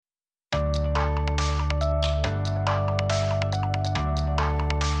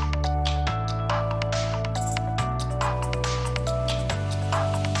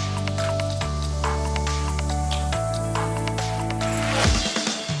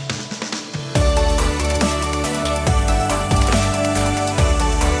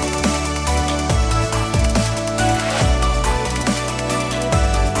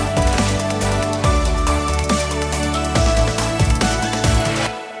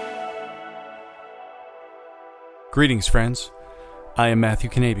Greetings, friends. I am Matthew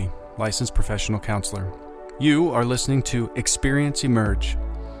Kanabe, licensed professional counselor. You are listening to Experience Emerge.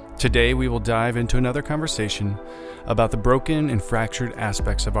 Today we will dive into another conversation about the broken and fractured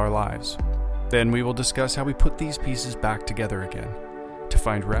aspects of our lives. Then we will discuss how we put these pieces back together again to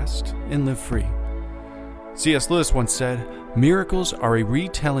find rest and live free. C.S. Lewis once said, "Miracles are a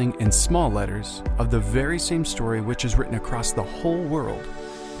retelling in small letters of the very same story which is written across the whole world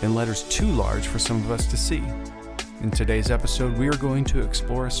in letters too large for some of us to see." In today's episode, we are going to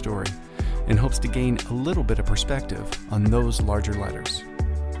explore a story in hopes to gain a little bit of perspective on those larger letters.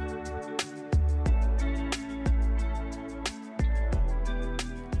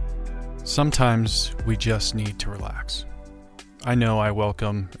 Sometimes we just need to relax. I know I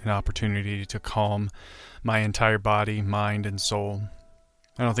welcome an opportunity to calm my entire body, mind, and soul.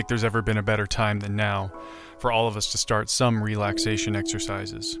 I don't think there's ever been a better time than now for all of us to start some relaxation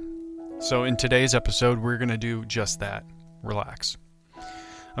exercises. So in today's episode, we're going to do just that, relax.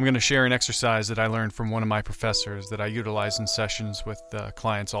 I'm going to share an exercise that I learned from one of my professors that I utilize in sessions with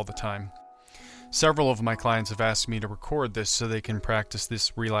clients all the time. Several of my clients have asked me to record this so they can practice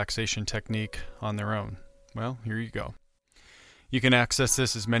this relaxation technique on their own. Well, here you go. You can access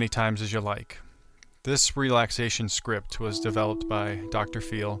this as many times as you like. This relaxation script was developed by Dr.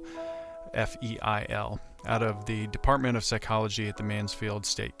 Feil, F-E-I-L, out of the Department of Psychology at the Mansfield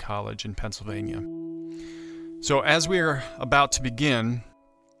State College in Pennsylvania. So as we are about to begin,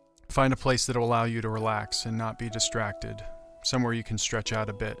 find a place that will allow you to relax and not be distracted. Somewhere you can stretch out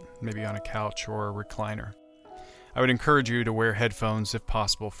a bit, maybe on a couch or a recliner. I would encourage you to wear headphones if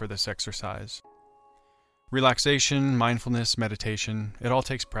possible for this exercise. Relaxation, mindfulness, meditation, it all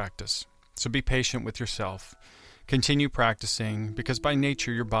takes practice. So be patient with yourself. Continue practicing because by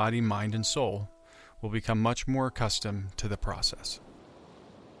nature your body, mind, and soul will become much more accustomed to the process.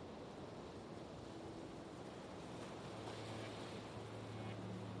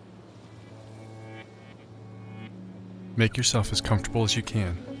 Make yourself as comfortable as you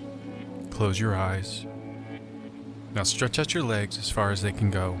can. Close your eyes. Now stretch out your legs as far as they can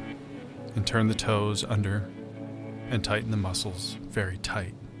go and turn the toes under and tighten the muscles very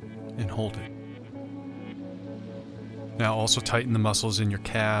tight and hold it. Now also tighten the muscles in your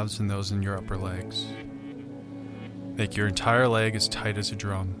calves and those in your upper legs. Make your entire leg as tight as a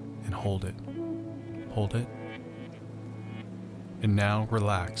drum and hold it. Hold it. And now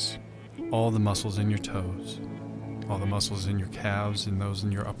relax all the muscles in your toes, all the muscles in your calves and those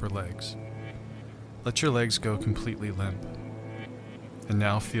in your upper legs. Let your legs go completely limp. And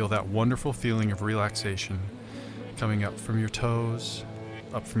now feel that wonderful feeling of relaxation coming up from your toes,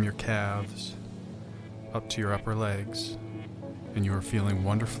 up from your calves, up to your upper legs, and you are feeling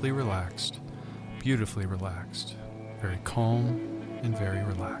wonderfully relaxed, beautifully relaxed, very calm and very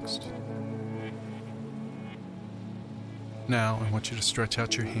relaxed. Now I want you to stretch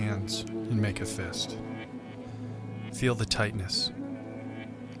out your hands and make a fist. Feel the tightness,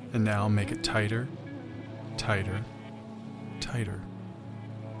 and now make it tighter, tighter, tighter,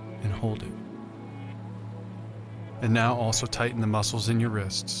 and hold it. And now also tighten the muscles in your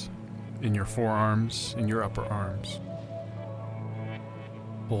wrists, in your forearms, in your upper arms.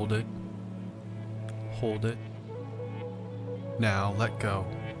 Hold it. Hold it. Now let go.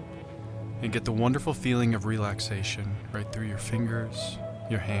 And get the wonderful feeling of relaxation right through your fingers,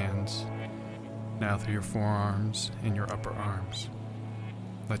 your hands, now through your forearms and your upper arms.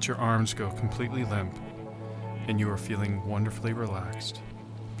 Let your arms go completely limp, and you are feeling wonderfully relaxed,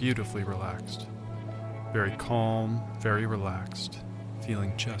 beautifully relaxed, very calm, very relaxed,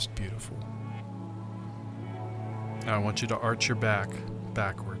 feeling just beautiful. Now I want you to arch your back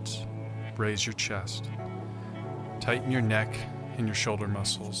backwards, raise your chest, tighten your neck and your shoulder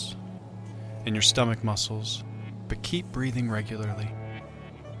muscles and your stomach muscles, but keep breathing regularly.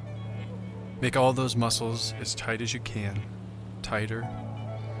 Make all those muscles as tight as you can, tighter,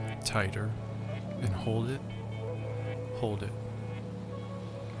 tighter, and hold it, hold it.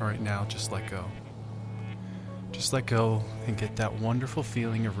 All right, now just let go. Just let go and get that wonderful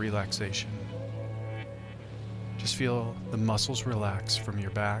feeling of relaxation. Just feel the muscles relax from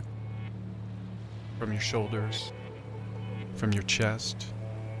your back, from your shoulders, from your chest,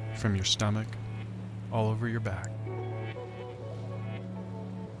 from your stomach, all over your back.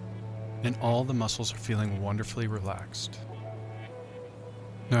 And all the muscles are feeling wonderfully relaxed.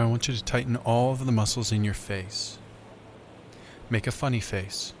 Now I want you to tighten all of the muscles in your face. Make a funny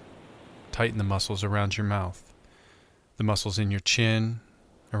face. Tighten the muscles around your mouth, the muscles in your chin,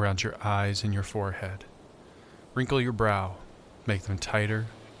 around your eyes and your forehead. Wrinkle your brow. Make them tighter,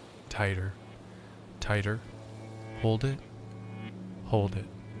 tighter, tighter. Hold it, hold it.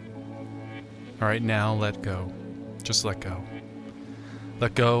 All right, now let go. Just let go.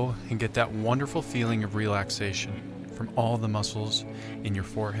 Let go and get that wonderful feeling of relaxation from all the muscles in your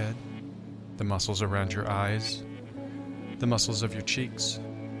forehead, the muscles around your eyes, the muscles of your cheeks,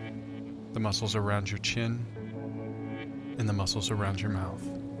 the muscles around your chin, and the muscles around your mouth.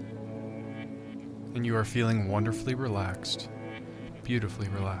 And you are feeling wonderfully relaxed, beautifully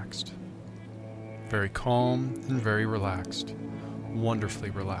relaxed, very calm and very relaxed, wonderfully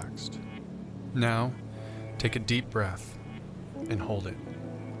relaxed. Now, take a deep breath and hold it.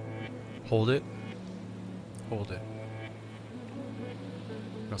 Hold it. Hold it.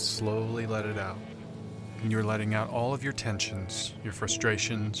 Now slowly let it out. And you're letting out all of your tensions, your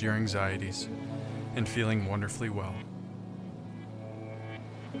frustrations, your anxieties, and feeling wonderfully well.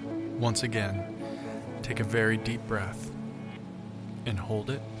 Once again, take a very deep breath and hold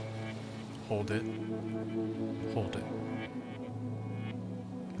it, hold it, hold it.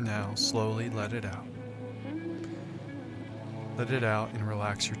 Now slowly let it out. Let it out and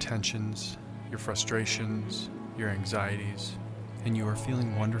relax your tensions, your frustrations, your anxieties, and you are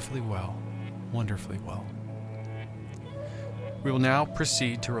feeling wonderfully well, wonderfully well. We will now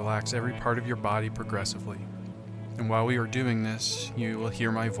proceed to relax every part of your body progressively. And while we are doing this, you will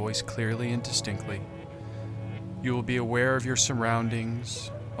hear my voice clearly and distinctly. You will be aware of your surroundings,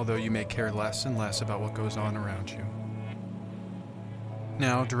 although you may care less and less about what goes on around you.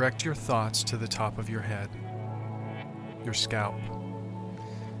 Now direct your thoughts to the top of your head, your scalp,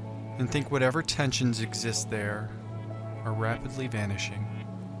 and think whatever tensions exist there are rapidly vanishing.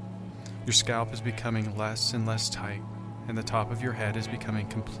 Your scalp is becoming less and less tight, and the top of your head is becoming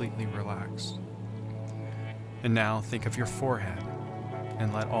completely relaxed. And now think of your forehead,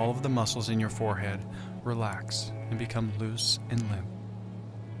 and let all of the muscles in your forehead relax and become loose and limp.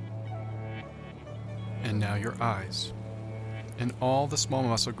 And now your eyes, and all the small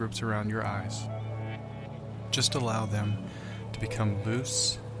muscle groups around your eyes. Just allow them to become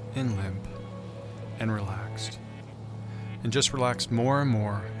loose and limp and relaxed. And just relax more and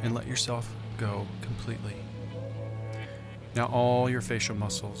more and let yourself go completely. Now all your facial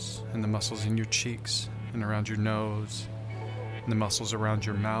muscles and the muscles in your cheeks and around your nose and the muscles around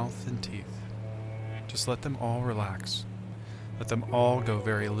your mouth and teeth, just let them all relax. Let them all go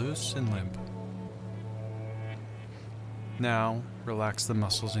very loose and limp. Now relax the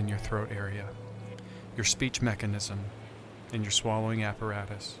muscles in your throat area, your speech mechanism, and your swallowing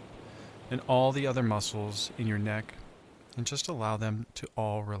apparatus, and all the other muscles in your neck, and just allow them to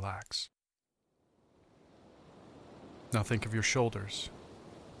all relax. Now think of your shoulders,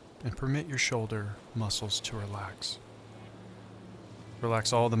 and permit your shoulder muscles to relax.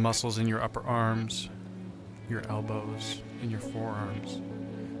 Relax all the muscles in your upper arms, your elbows, and your forearms,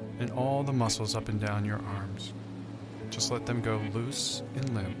 and all the muscles up and down your arms. Just let them go loose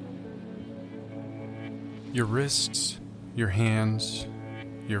and limp. Your wrists, your hands,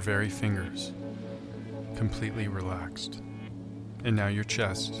 your very fingers, completely relaxed. And now your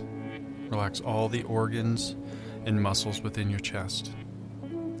chest. Relax all the organs and muscles within your chest.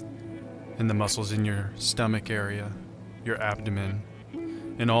 And the muscles in your stomach area, your abdomen,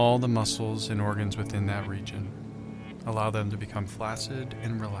 and all the muscles and organs within that region. Allow them to become flaccid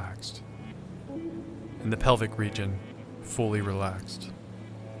and relaxed. And the pelvic region, fully relaxed.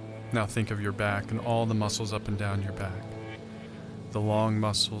 Now think of your back and all the muscles up and down your back. The long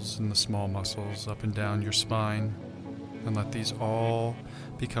muscles and the small muscles up and down your spine, and let these all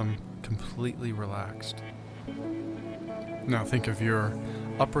become completely relaxed. Now think of your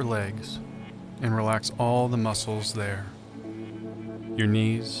upper legs and relax all the muscles there. Your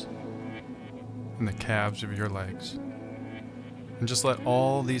knees and the calves of your legs. And just let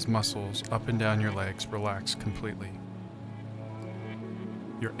all these muscles up and down your legs relax completely.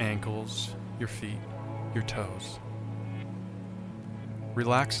 Your ankles, your feet, your toes.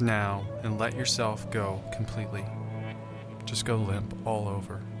 Relax now and let yourself go completely. Just go limp all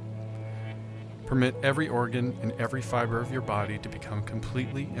over. Permit every organ and every fiber of your body to become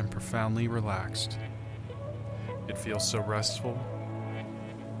completely and profoundly relaxed. It feels so restful,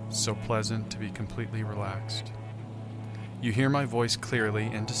 so pleasant to be completely relaxed. You hear my voice clearly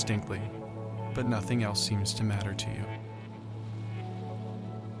and distinctly, but nothing else seems to matter to you.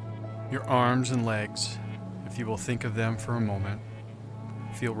 Your arms and legs, if you will think of them for a moment,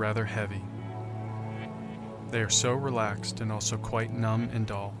 feel rather heavy. They are so relaxed and also quite numb and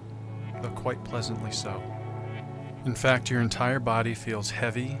dull, though quite pleasantly so. In fact, your entire body feels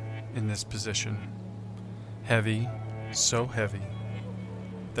heavy in this position. Heavy, so heavy,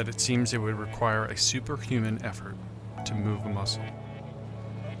 that it seems it would require a superhuman effort to move a muscle.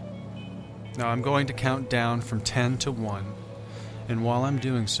 Now I'm going to count down from 10 to 1, and while I'm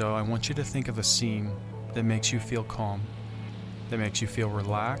doing so, I want you to think of a scene that makes you feel calm, that makes you feel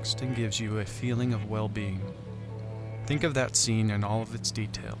relaxed and gives you a feeling of well-being. Think of that scene in all of its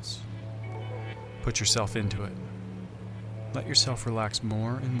details. Put yourself into it. Let yourself relax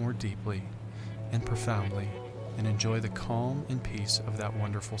more and more deeply and profoundly, and enjoy the calm and peace of that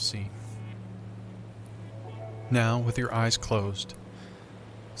wonderful scene. Now, with your eyes closed,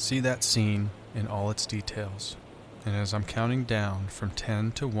 see that scene in all its details. And as I'm counting down from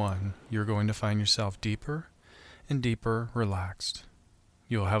 10 to 1, you're going to find yourself deeper and deeper relaxed.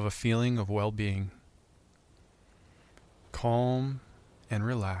 You'll have a feeling of well-being. Calm and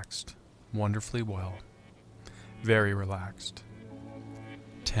relaxed, wonderfully well. Very relaxed.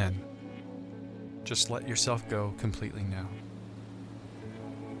 10. Just let yourself go completely now.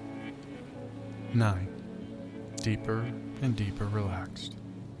 9. Deeper and deeper relaxed.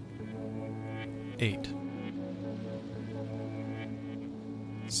 8.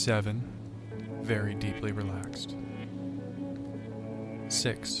 7. Very deeply relaxed.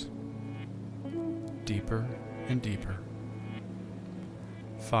 6. Deeper and deeper.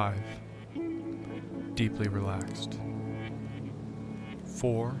 5. Deeply relaxed.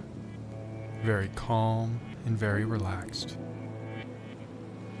 4. Very calm and very relaxed.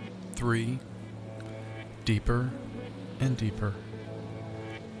 3. Deeper and deeper.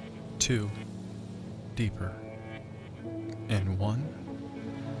 2. Deeper. And 1.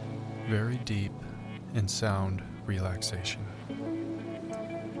 Very deep and sound relaxation.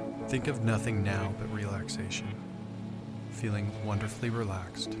 Think of nothing now but relaxation. Feeling wonderfully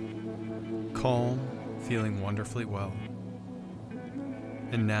relaxed. Calm, feeling wonderfully well.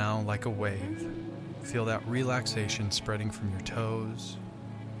 And now, like a wave, feel that relaxation spreading from your toes,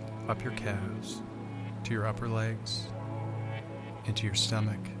 up your calves, to your upper legs, into your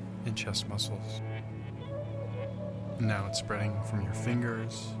stomach and chest muscles. Now it's spreading from your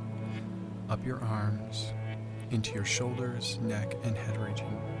fingers, up your arms, into your shoulders, neck, and head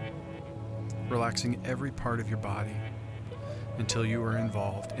region. Relaxing every part of your body until you are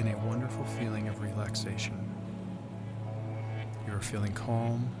involved in a wonderful feeling of relaxation. You are feeling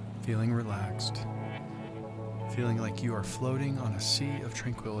calm, feeling relaxed, feeling like you are floating on a sea of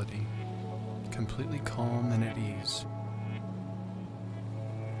tranquility, completely calm and at ease.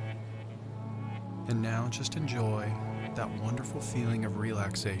 And now just enjoy that wonderful feeling of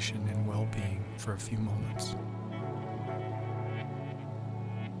relaxation and well-being for a few moments.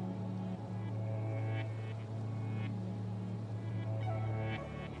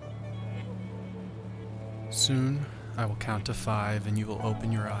 Soon, I will count to 5 and you will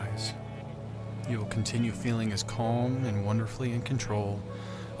open your eyes. You will continue feeling as calm and wonderfully in control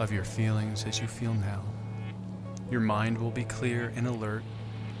of your feelings as you feel now. Your mind will be clear and alert,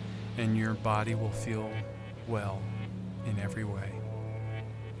 and your body will feel well in every way.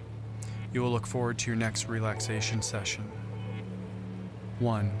 You will look forward to your next relaxation session.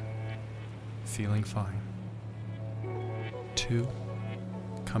 1. Feeling fine. 2.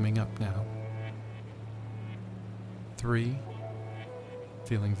 Coming up now. 3.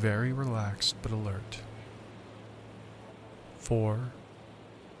 Feeling very relaxed but alert. 4.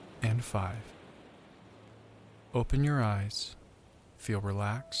 And 5. Open your eyes. Feel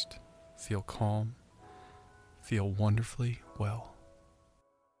relaxed. Feel calm. Feel wonderfully well.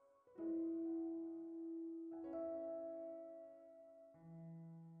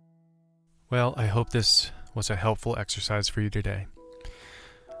 Well, I hope this was a helpful exercise for you today.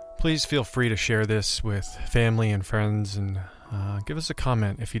 Please feel free to share this with family and friends, and give us a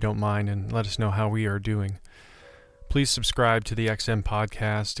comment if you don't mind, and let us know how we are doing. Please subscribe to the XM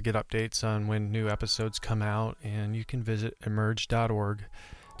podcast to get updates on when new episodes come out, and you can visit emerge.org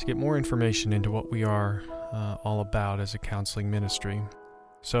to get more information into what we are all about as a counseling ministry.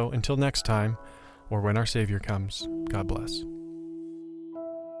 So until next time, or when our Savior comes, God bless.